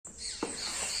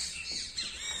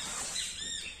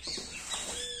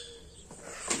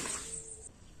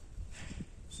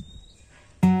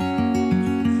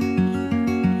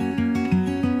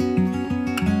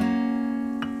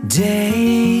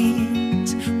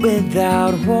days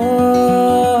without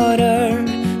water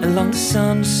along the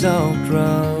sun-soaked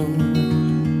road.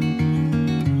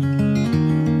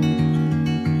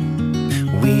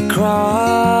 We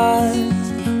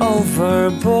crossed over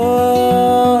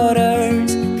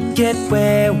borders to get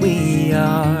where we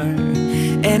are,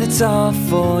 and it's all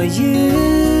for you.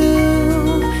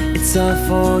 It's all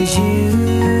for you.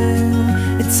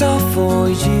 It's all for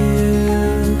you.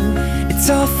 It's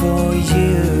all for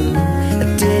you. I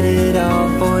did it all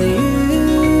for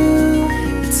you.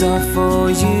 It's all for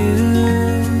you.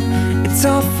 It's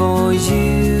all for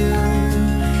you.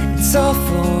 It's all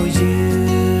for you.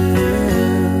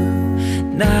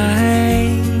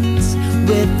 Nights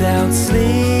without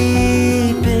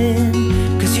sleeping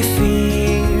 'cause you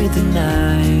fear the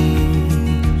night,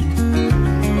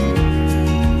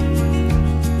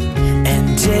 and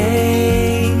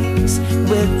days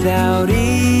without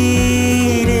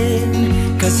eating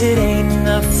 'cause it ain't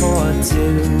enough for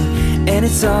two, and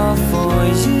it's all for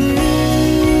you.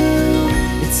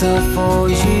 It's all for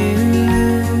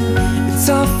you. It's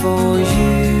all for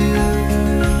you.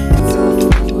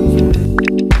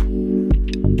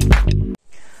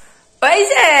 Oi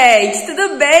gente,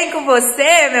 tudo bem com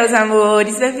você, meus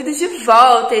amores? Bem-vindos de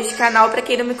volta a este canal. Para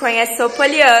quem não me conhece, sou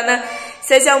Poliana.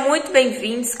 Sejam muito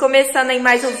bem-vindos, começando em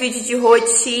mais um vídeo de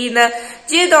rotina,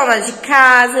 de dona de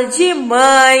casa, de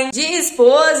mãe, de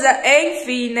esposa,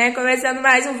 enfim, né? Começando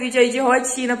mais um vídeo aí de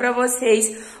rotina pra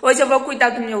vocês. Hoje eu vou cuidar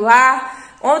do meu lar.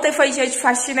 Ontem foi dia de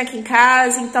faxina aqui em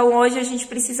casa, então hoje a gente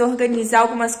precisa organizar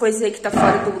algumas coisas aí que tá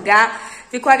fora do lugar.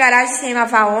 Ficou a garagem sem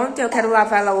lavar ontem, eu quero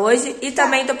lavar ela hoje. E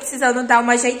também tô precisando dar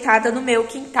uma ajeitada no meu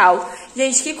quintal.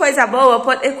 Gente, que coisa boa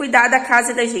poder cuidar da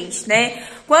casa da gente, né?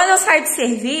 Quando eu saí de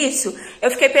serviço, eu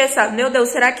fiquei pensando, meu Deus,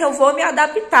 será que eu vou me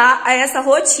adaptar a essa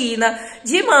rotina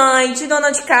de mãe, de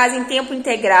dona de casa em tempo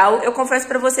integral? Eu confesso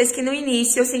pra vocês que no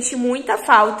início eu senti muita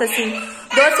falta, assim,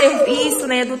 do serviço,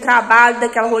 né, do trabalho,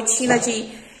 daquela rotina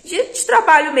de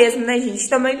trabalho mesmo, né, gente?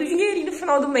 Também do dinheirinho no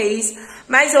final do mês.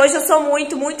 Mas hoje eu sou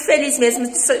muito, muito feliz mesmo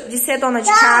de ser dona de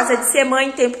casa, de ser mãe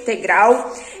em tempo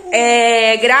integral.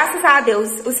 Graças a Deus,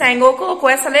 o Senhor colocou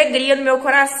essa alegria no meu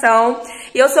coração.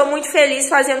 E eu sou muito feliz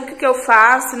fazendo o que eu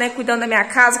faço, né? Cuidando da minha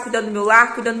casa, cuidando do meu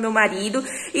lar, cuidando do meu marido.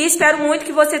 E espero muito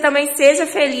que você também seja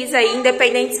feliz aí,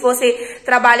 independente se você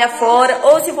trabalha fora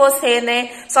ou se você, né,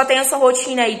 só tem a sua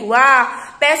rotina aí do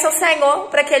lar. Peça ao Senhor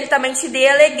para que Ele também te dê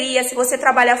alegria. Se você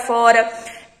trabalha fora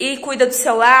e cuida do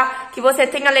seu lar, que você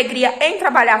tenha alegria em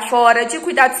trabalhar fora, de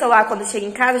cuidar do seu lar quando chega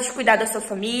em casa, de cuidar da sua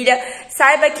família.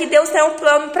 Saiba que Deus tem um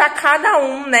plano para cada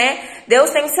um, né? Deus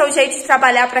tem o seu jeito de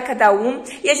trabalhar para cada um,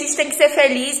 e a gente tem que ser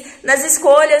feliz nas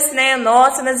escolhas, né,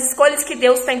 nossas, nas escolhas que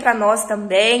Deus tem para nós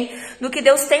também, no que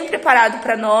Deus tem preparado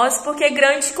para nós, porque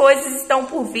grandes coisas estão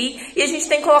por vir e a gente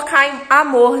tem que colocar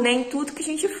amor, né, em tudo que a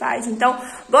gente faz. Então,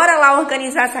 bora lá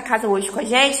organizar essa casa hoje com a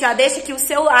gente. Já deixa aqui o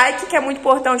seu like, que é muito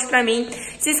importante para mim.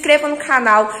 Se inscreva no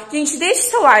canal. Gente, deixe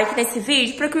seu like nesse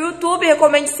vídeo para que o YouTube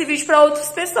recomende esse vídeo para outras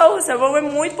pessoas, tá bom? É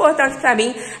muito importante para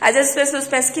mim. Às vezes as pessoas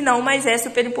pensam que não, mas é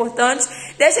super importante.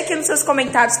 Deixa aqui nos seus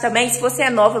comentários também, se você é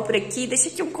nova por aqui, deixa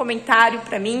aqui um comentário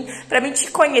pra mim te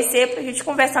conhecer, pra gente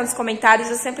conversar nos comentários.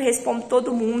 Eu sempre respondo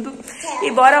todo mundo. E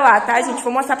bora lá, tá, gente?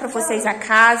 Vou mostrar pra vocês a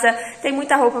casa. Tem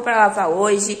muita roupa pra lavar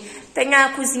hoje, tem a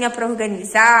cozinha pra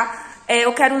organizar.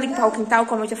 Eu quero limpar o quintal,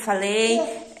 como eu já falei.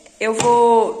 Eu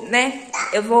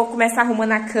vou começar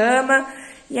arrumando a cama.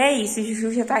 E é isso, o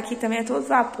Juju já tá aqui também a todo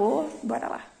vapor. Bora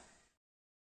lá.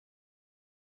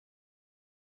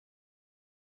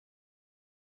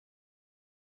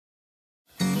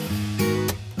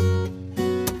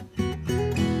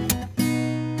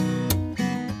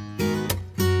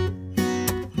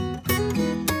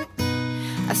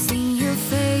 I've seen your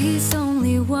face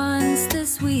only once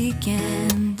this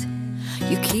weekend.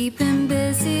 You keeping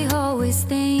busy, always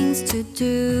things to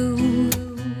do.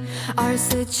 Our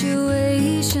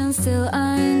situation still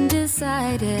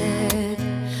undecided.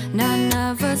 None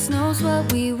of us knows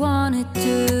what we wanna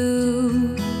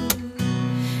do.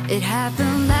 It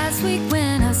happened last week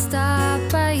when I stopped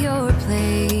by your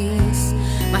place.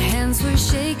 My hands were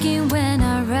shaking when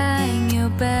I rang your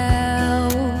bell.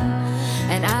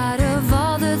 And out of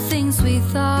all the things we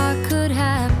thought could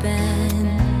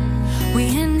happen, we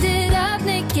ended up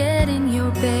naked in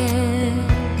your bed.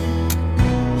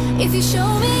 If you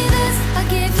show me this, I'll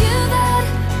give you that.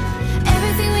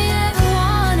 Everything we ever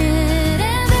wanted,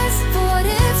 and this, for what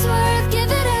it's worth, give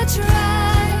it a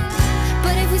try.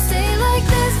 But if we stay like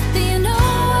this, then you know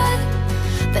what?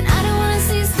 Then I don't wanna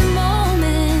seize the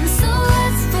moment. So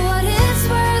let's, for what it's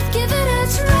worth, give it a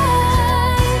try.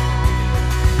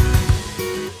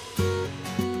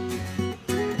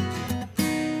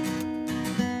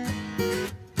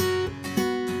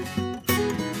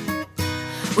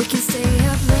 We can stay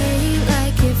up late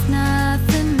like if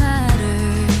nothing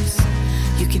matters.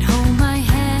 You can hold my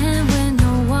hand when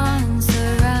no one's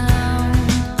around.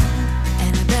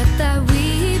 And I bet that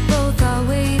we both are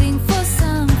waiting for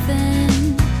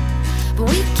something,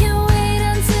 but we can wait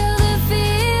until the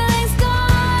feeling's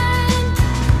gone.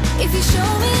 If you show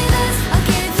me this, I'll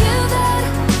give you that.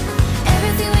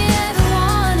 Everything we ever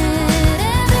wanted,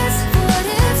 and this, for what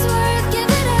it's worth,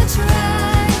 give it a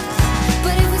try.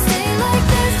 But if we stay like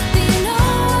this, then you know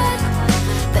what?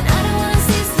 Then I don't wanna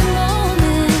seize the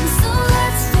moment. So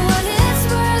let's, for what it's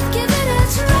worth, give it a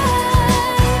try.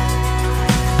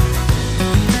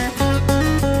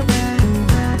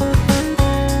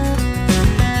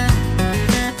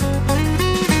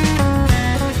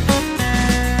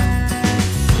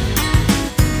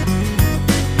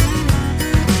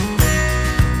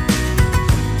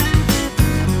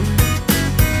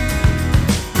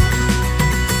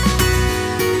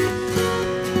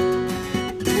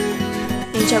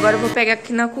 Gente, agora eu vou pegar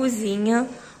aqui na cozinha,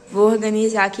 vou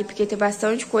organizar aqui porque tem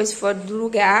bastante coisa fora do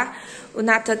lugar. O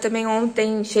Nathan também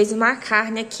ontem fez uma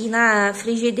carne aqui na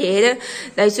frigideira,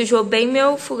 daí sujou bem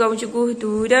meu fogão de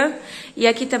gordura. E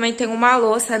aqui também tem uma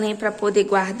louça, né, pra poder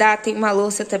guardar, tem uma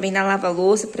louça também na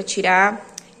lava-louça pra tirar.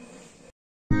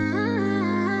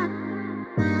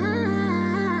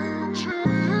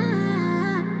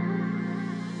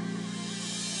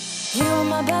 You were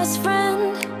my best friend.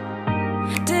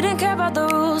 Didn't care about the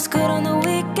rules, good on the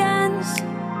weekends.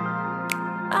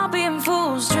 I'll be in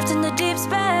fools, drifting to deep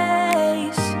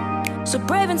space. So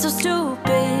brave and so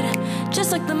stupid,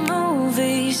 just like the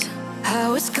movies. I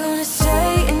was gonna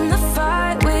stay in the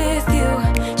fight with you,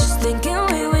 just thinking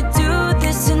we would do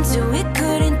this until we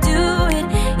couldn't do it.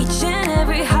 Each and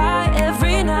every high,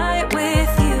 every night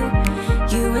with you,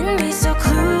 you and me so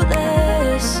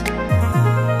clueless.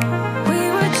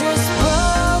 We were just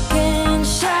broken,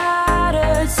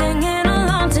 shattered, singing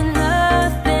along to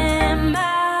nothing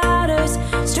matters.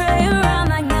 Stray around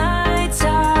like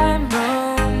nighttime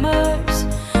rumors.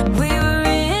 We were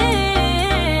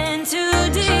in too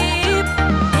deep,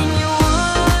 in your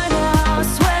worn-out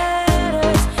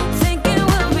sweaters, thinking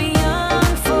we'll be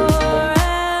young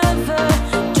forever.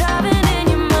 Driving in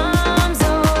your mom's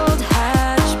old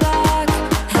hatchback,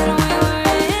 and we were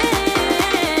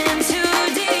in too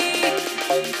deep.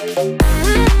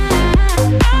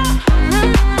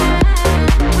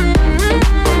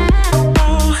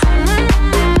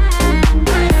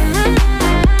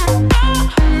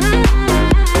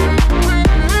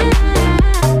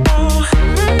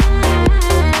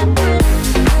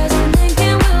 Cause I'm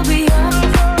thinking we'll be young,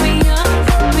 be young,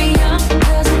 be young.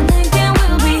 Cause I'm thinking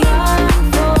we'll be young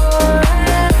forever.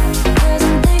 Cause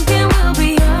I'm thinking we'll be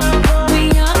young, be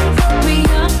young, be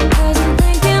young. Cause I'm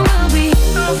thinking we'll be.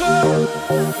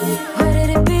 Where did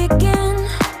it begin?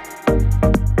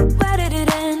 Where did it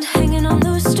end? Hanging on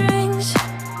loose strings,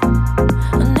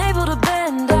 unable to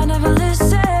bend. I never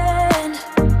listened,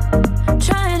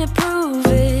 trying to prove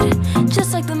it,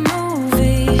 just like the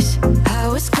movies. I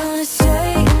was gonna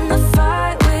stay in the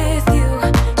fight with you,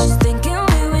 just thinking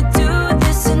we would do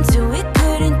this until we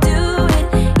couldn't do it.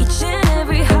 Each and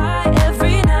every high,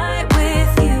 every night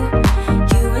with you,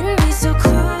 you and me so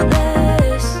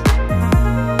clueless.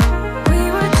 We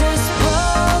were just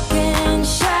broken,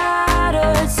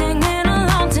 shattered, singing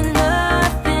along to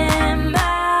nothing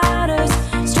matters.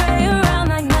 Stray around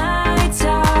like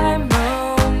nighttime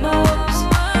rumors.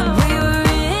 We were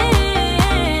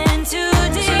in too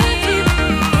deep,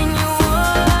 in your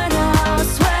worn-out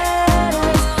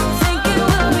sweaters, thinking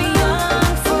we'll be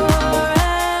young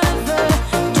forever.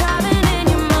 Driving in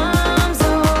your mom's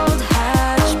old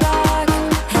hatchback,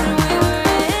 and we were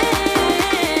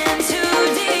in too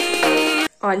deep.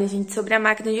 Olha, gente, sobre a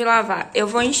máquina de lavar, eu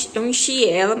enchi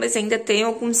ela, mas ainda tem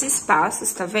alguns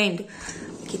espaços, tá vendo?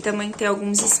 Aqui também tem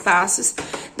alguns espaços.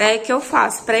 Daí que eu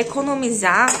faço para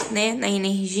economizar, né, na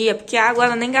energia, porque a água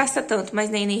ela nem gasta tanto, mas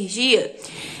na energia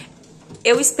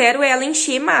eu espero ela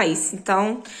encher mais.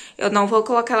 Então, eu não vou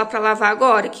colocar ela para lavar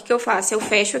agora. O que que eu faço? Eu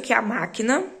fecho aqui a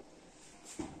máquina,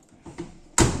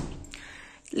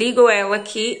 ligo ela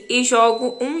aqui e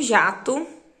jogo um jato,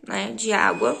 né, de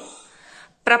água,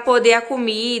 pra poder a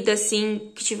comida,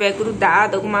 assim, que tiver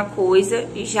grudada, alguma coisa,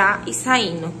 já ir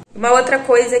saindo. Uma outra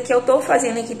coisa que eu tô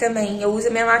fazendo aqui também, eu uso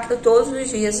a minha máquina todos os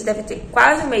dias, deve ter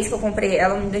quase um mês que eu comprei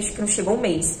ela, acho que não chegou um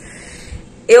mês.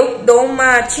 Eu dou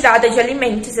uma tirada de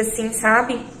alimentos, assim,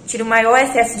 sabe? Tiro o maior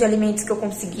excesso de alimentos que eu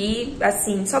conseguir,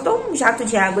 assim, só dou um jato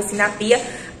de água, assim, na pia,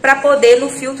 pra poder, no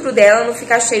filtro dela, não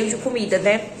ficar cheio de comida,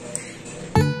 né?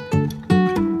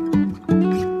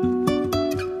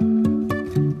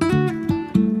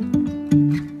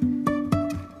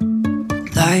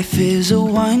 Life is a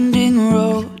winding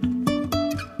road,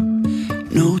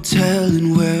 no telling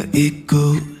where it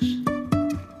goes.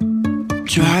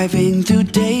 Driving through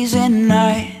days and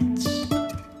nights,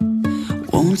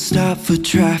 won't stop for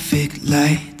traffic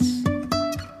lights.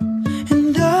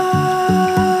 And I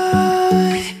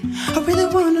really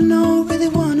wanna know,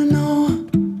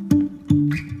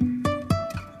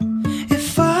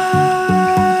 if I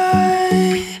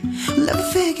will ever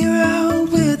figure out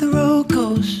where the road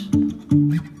goes.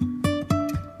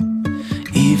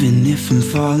 Even if I'm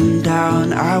falling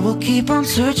down, I will keep on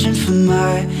searching for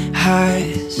my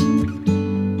highs.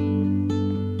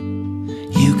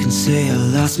 You can say I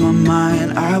lost my mind,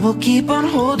 I will keep on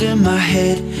holding my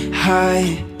head high.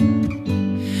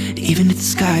 Even if the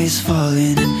sky is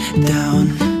falling down.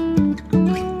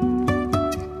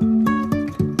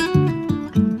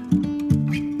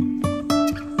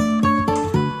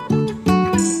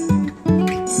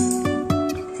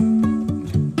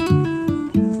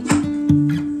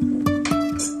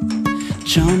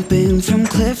 Jumping from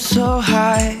cliffs so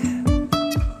high,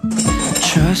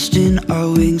 trusting our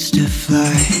wings to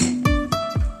fly.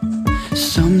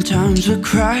 Sometimes we're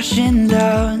crashing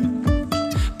down,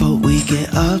 but we get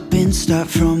up and start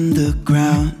from the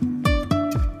ground.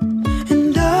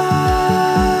 And I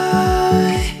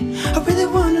really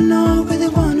wanna know,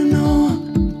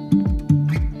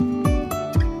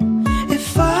 if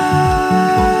I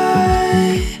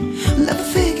will ever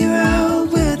figure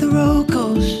out where the road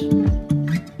goes.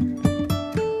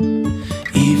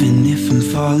 Even if I'm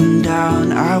falling down,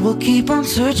 I will keep on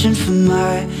searching for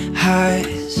my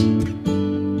highs.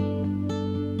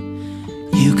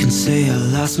 You can say I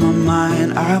lost my mind,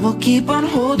 I will keep on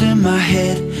holding my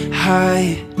head high.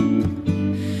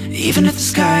 Even if the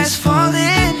sky is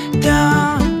falling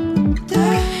down,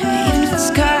 even if the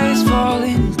sky is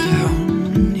falling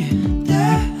down, yeah.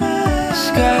 The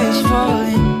sky is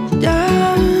falling down.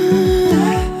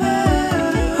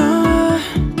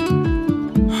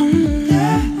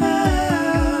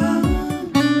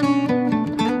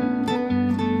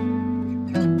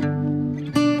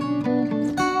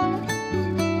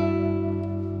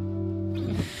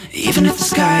 Even if the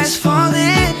sky is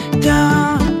falling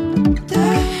down,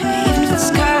 even if the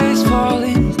sky is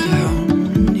falling down,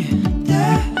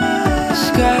 yeah. The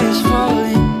sky is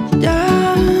falling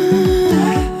down.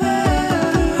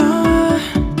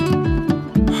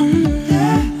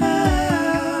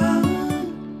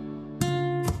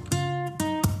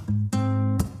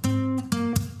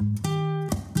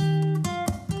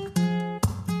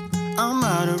 I'm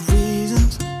out of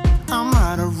reasons, I'm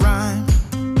out of rhyme,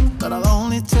 but I'll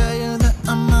only tell you that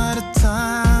I'm out of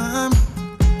time.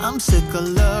 I'm sick of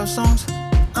love songs,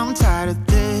 I'm tired of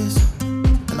this,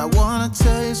 and I wanna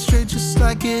tell you straight just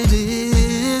like it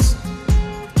is.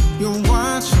 You're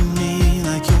watching me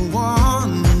like you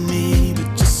want me, but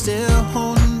you're still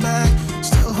holding back,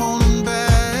 still holding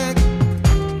back.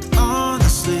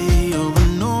 Honestly, you're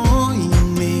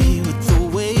annoying me with the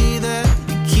way that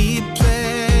you keep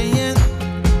playing.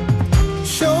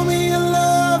 Show me your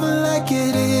love like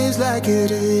it is, like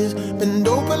it is. Bend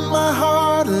open my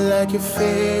heart like you're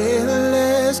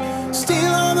fearless.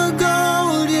 Steal all the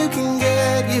gold you can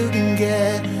get, you can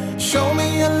get. Show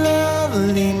me your love,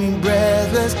 leave me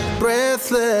breathless,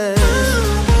 breathless.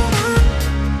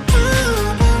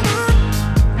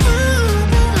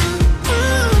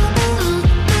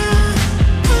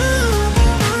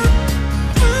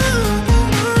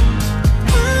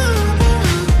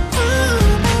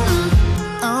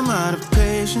 I'm out of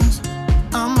patience,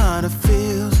 I'm out of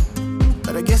feels,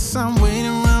 but I guess I'm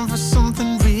waiting around for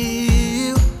something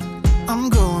real. I'm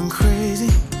going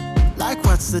crazy, like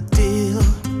what's the deal?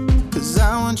 'Cause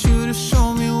I want you to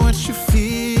show me what you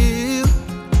feel.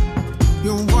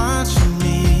 You're watching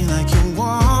me like you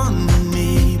want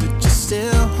me, but you're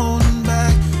still holding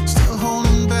back, still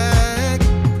holding back.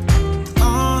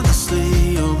 Honestly,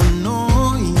 you're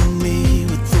annoying me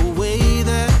with the way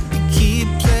that you keep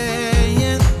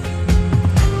playing.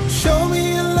 Show me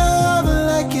your love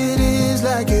like it is,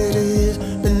 like it is.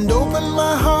 Bend open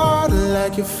my heart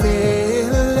like you're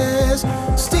fearless.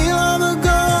 Steal all the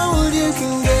gold you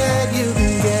can get, you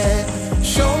can get.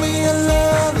 Show me your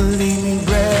love, leave me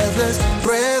breathless,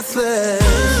 breathless.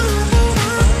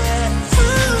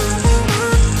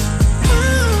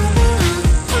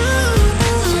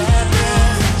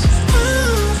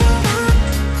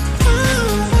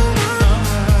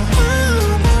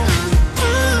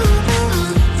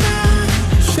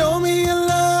 Show me your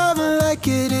love like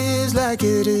it is, like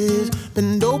it is.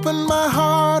 Bend open my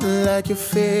heart like you're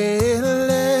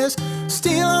fearless.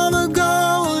 Steal all the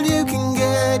gold you can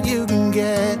get, you can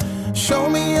get. Show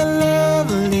me your love,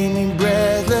 leave me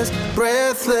breathless,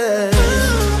 breathless.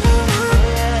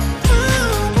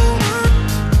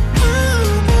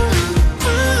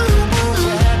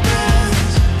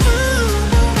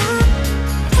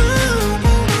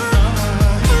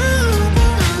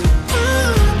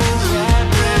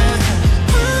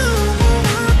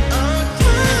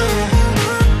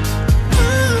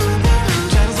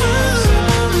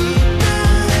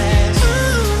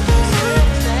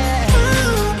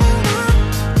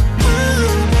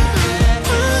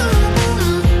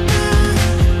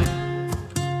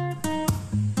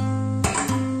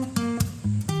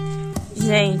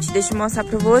 gente, deixa eu mostrar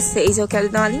pra vocês. Eu quero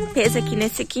dar uma limpeza aqui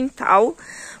nesse quintal,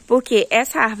 porque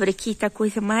essa árvore aqui tá a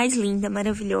coisa mais linda,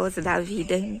 maravilhosa da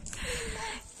vida.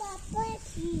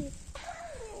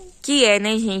 Que é,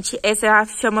 né, gente? Essa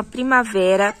árvore chama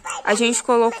primavera. A gente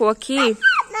colocou aqui...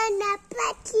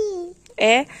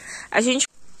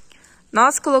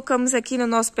 Nós colocamos aqui no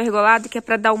nosso pergolado, que é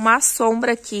pra dar uma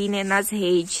sombra aqui, né, nas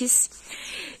redes.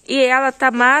 E ela tá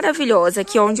maravilhosa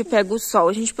aqui onde pega o sol.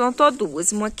 A gente plantou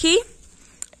duas, uma aqui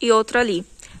e outra ali.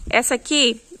 Essa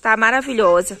aqui tá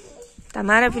maravilhosa. Tá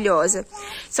maravilhosa.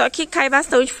 Só que cai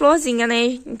bastante florzinha,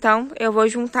 né? Então, eu vou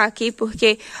juntar aqui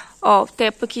porque, ó, o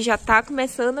tempo aqui já tá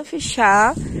começando a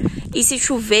fechar. E se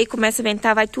chover e começa a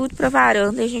ventar, vai tudo pra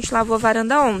varanda. E a gente lavou a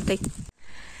varanda ontem.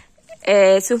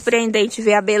 É surpreendente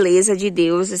ver a beleza de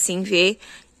Deus, assim, ver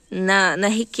na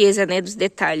riqueza, né, dos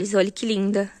detalhes. Olha que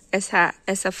linda essa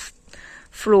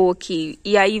flor aqui.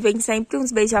 E aí vem sempre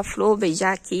uns beija-flor,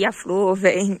 beijar aqui a flor,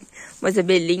 vem umas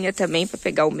abelhinhas também pra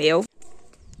pegar o mel.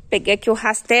 Peguei aqui o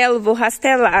rastelo, vou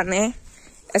rastelar, né?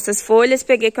 Essas folhas,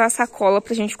 peguei aqui uma sacola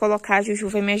pra gente colocar. A Juju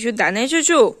vai me ajudar, né,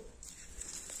 Juju?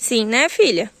 Sim, né,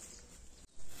 filha?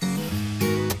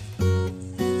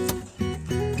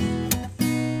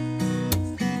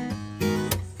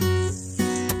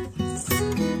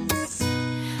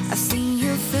 I've seen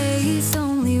your face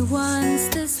only once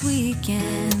this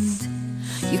weekend.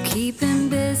 You keeping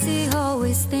busy,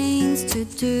 always things to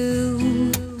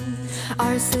do.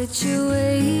 Our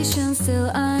situation still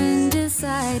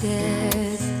undecided.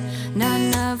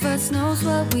 None of us knows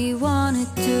what we wanna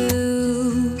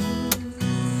do.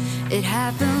 It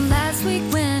happened last week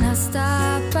when I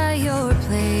stopped by your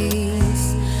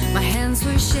place. My hands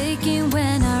were shaking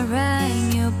when I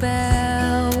rang your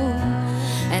bell.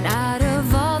 And out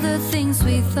of all the things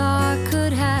we thought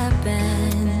could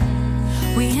happen,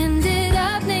 we ended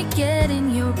up naked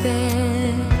in your bed.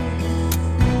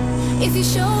 If you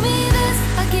show me this,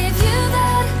 I'll give you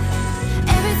that.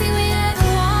 Everything we ever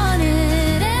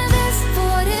wanted, and this, for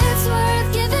what it's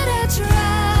worth, give it a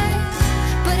try.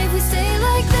 But if we stay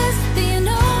like this, then you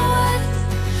know what?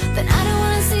 Then I don't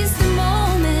wanna seize the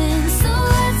moment. So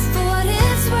let's, for what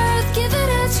it's worth, give it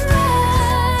a try.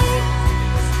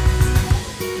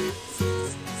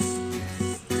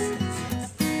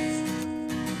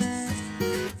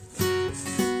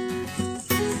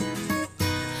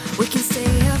 We can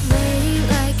stay up late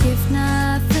like if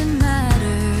nothing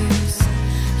matters.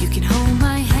 You can hold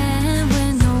my hand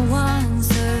when no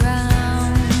one's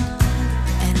around.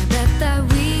 And I bet that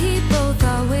we both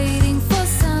are waiting for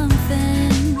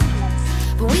something.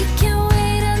 But we can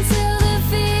wait until the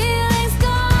feeling's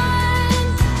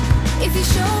gone. If you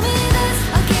show me this,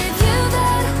 I'll give you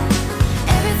that.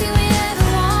 Everything we ever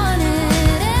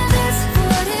wanted, and this, for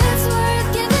what it's worth,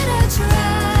 give it a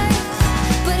try.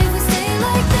 But if we stay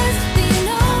like this, then you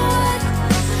know what?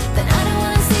 Then I don't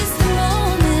wanna seize the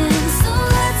moment. So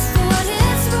let's, for what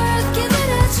it's worth, give it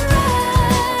a try.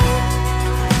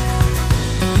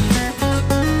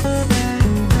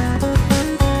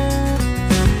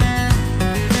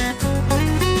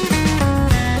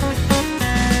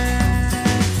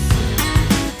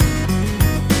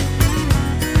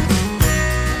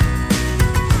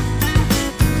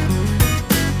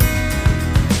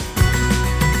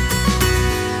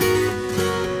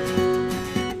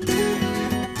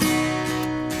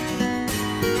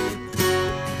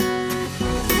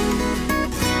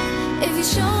 If you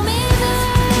show me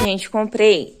this. Gente,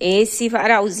 comprei esse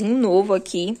varalzinho novo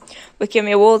aqui, porque o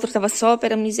meu outro tava só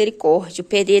pela misericórdia. O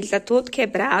pé dele tá todo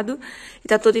quebrado, e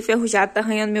tá todo enferrujado, tá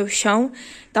arranhando meu chão.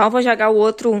 Então eu vou jogar o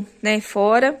outro, né,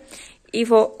 fora e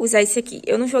vou usar esse aqui.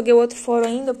 Eu não joguei o outro fora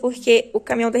ainda porque o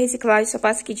caminhão da reciclagem só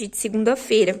passa aqui de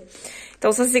segunda-feira.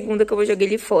 Então só segunda que eu vou jogar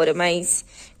ele fora, mas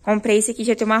comprei esse aqui,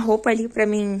 já tem uma roupa ali pra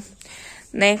mim,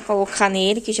 né, colocar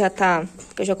nele, que já tá,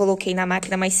 que eu já coloquei na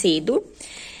máquina mais cedo.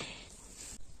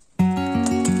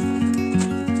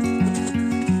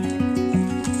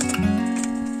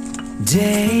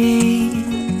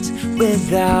 Days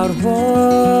without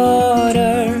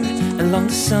water along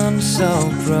the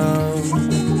sunset road.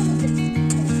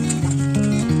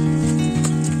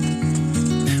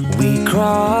 We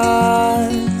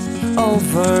cross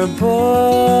over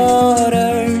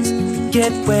borders to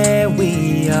get where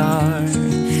we are,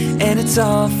 and it's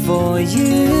all for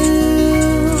you.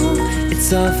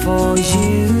 It's all for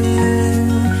you.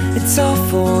 It's all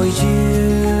for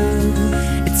you.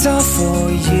 It's all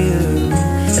for you.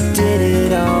 I did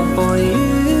it all for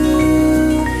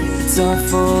you. It's all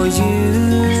for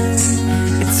you.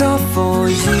 It's all for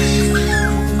you.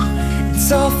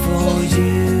 It's all for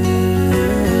you.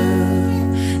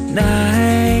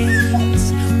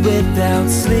 Nights without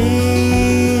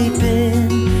sleeping,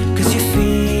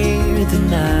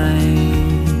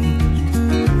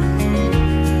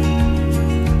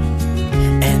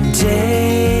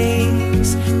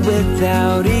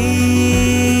 without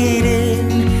eating,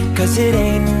 'cause it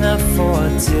ain't enough for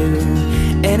two.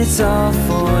 And it's all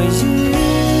for you,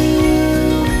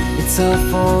 it's all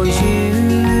for you,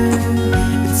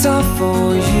 it's all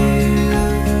for you,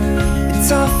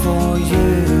 it's all for you.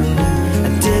 I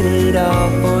did it all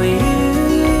for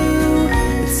you,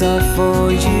 it's all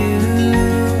for you,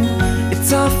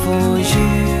 it's all for you,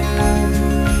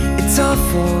 it's all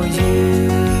for you.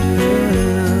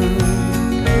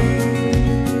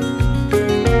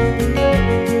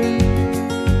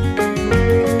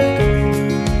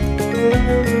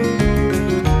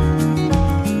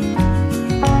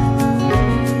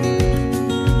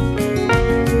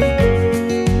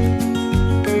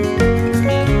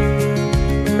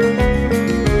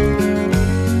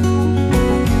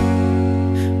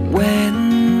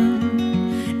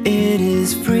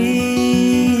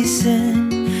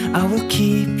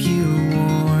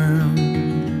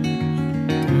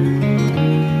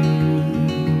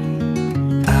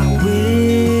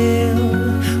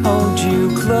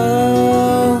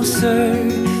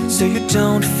 So you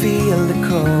don't feel the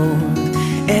cold.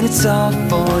 And it's all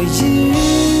for you,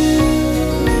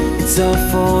 it's all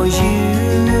for you,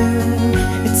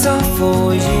 it's all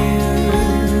for you,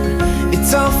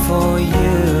 it's all for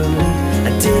you.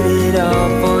 I did it all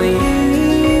for you,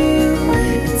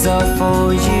 it's all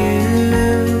for you,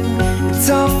 it's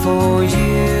all for you.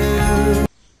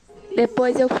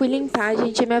 Depois eu fui limpar,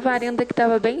 gente, a minha varanda que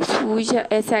tava bem suja.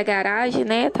 Essa é a garagem,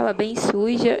 né? Tava bem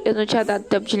suja. Eu não tinha dado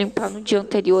tempo de limpar no dia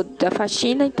anterior da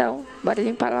faxina, então bora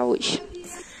limpar lá hoje.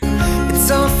 It's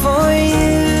all for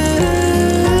you.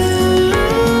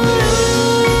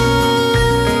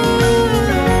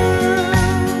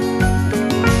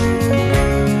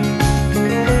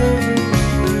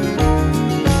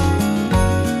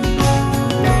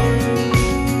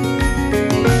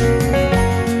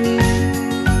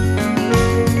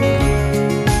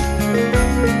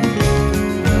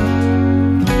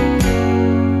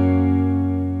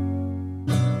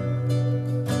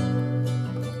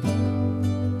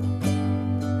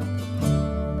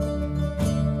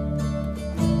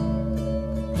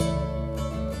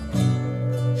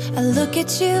 I look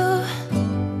at you,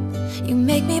 you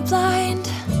make me blind.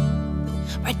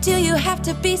 Why do you have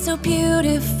to be so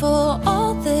beautiful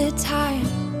all the time?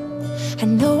 I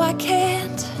know I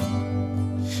can't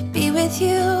be with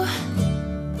you.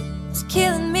 It's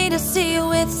killing me to see you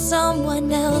with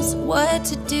someone else. What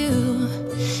to do?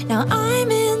 Now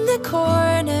I'm in the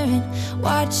corner and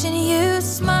watching you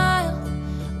smile,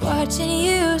 watching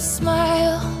you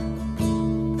smile.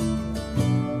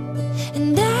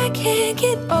 And I can't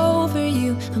get over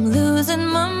you, I'm losing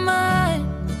my mind.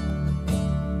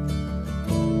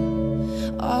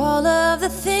 All of the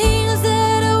things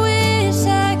that I wish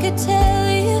I could tell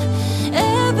you,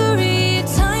 every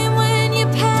time when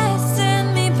you're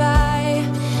passing me by,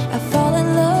 I fall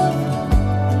in love.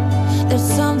 There's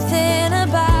something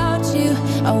about you,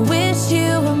 I wish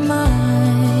you were mine.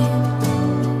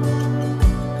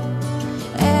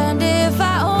 And if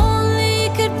I only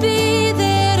could be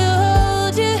there to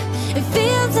hold you, it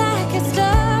feels like I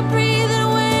stop breathing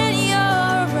when you're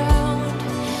around.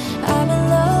 I'm in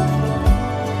love,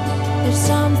 there's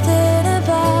something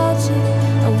about you,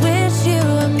 I wish you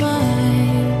were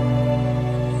mine.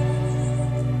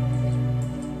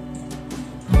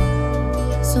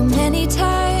 So many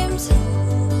times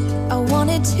I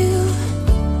wanted to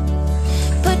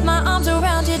put my arms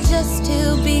around you just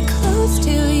to be close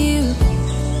to you.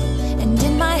 And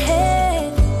in my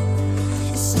head,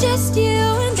 it's just you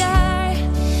and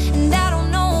I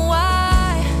don't know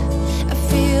why I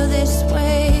feel this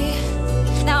way.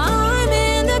 Now I'm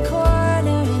in the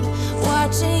corner and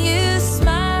watching you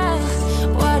smile,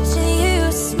 watching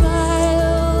you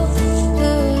smile.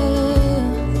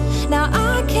 Now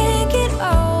I can't get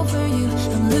over you,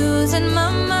 I'm losing my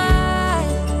mind.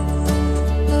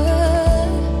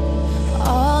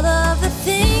 All of the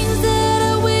things that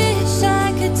I wish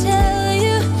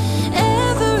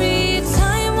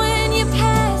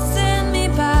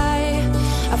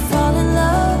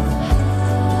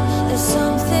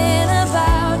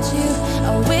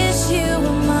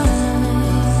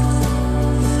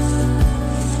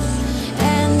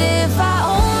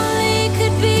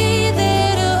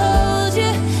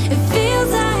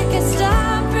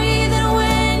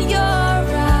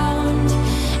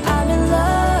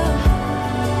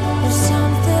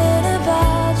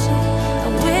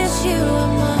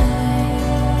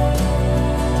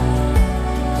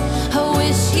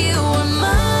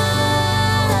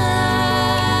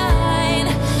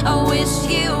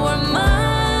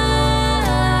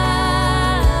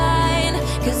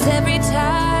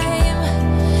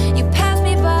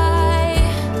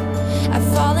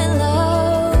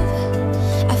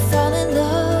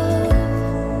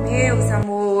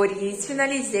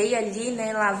finalizei ali,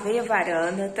 né, lavei a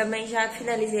varanda, também já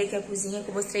finalizei aqui a cozinha que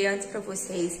eu mostrei antes pra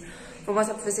vocês. Vou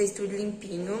mostrar pra vocês tudo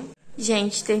limpinho.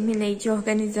 Gente, terminei de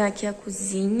organizar aqui a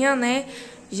cozinha, né,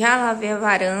 já lavei a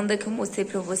varanda que eu mostrei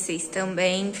pra vocês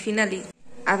também, finalizei.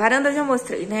 A varanda eu já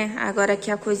mostrei, né? Agora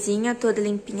aqui a cozinha toda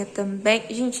limpinha também.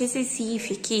 Gente, esse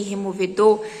sif aqui,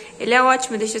 removedor, ele é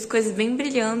ótimo, deixa as coisas bem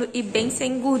brilhando e bem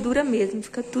sem gordura mesmo.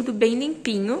 Fica tudo bem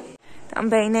limpinho.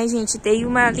 Também, né, gente, dei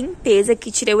uma limpeza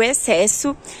aqui, tirei o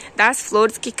excesso das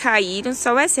flores que caíram,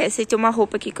 só o excesso. E tem uma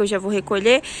roupa aqui que eu já vou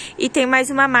recolher. E tem mais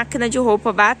uma máquina de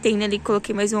roupa batendo ali,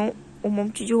 coloquei mais um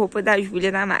monte de roupa da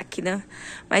Júlia na máquina.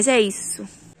 Mas é isso.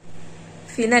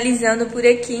 Finalizando por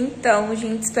aqui, então,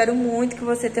 gente, espero muito que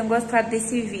você tenha gostado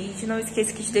desse vídeo. Não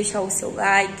esqueça de deixar o seu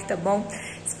like, tá bom?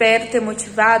 Espero ter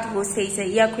motivado vocês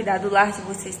aí a cuidar do lar de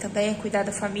vocês também, a cuidar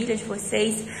da família de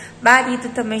vocês. Marido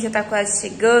também já tá quase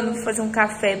chegando, vou fazer um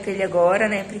café pra ele agora,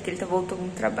 né, porque ele tá voltando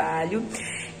no trabalho.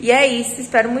 E é isso,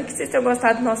 espero muito que vocês tenham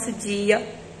gostado do nosso dia.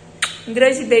 Um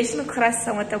grande beijo no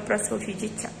coração, até o próximo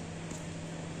vídeo, tchau!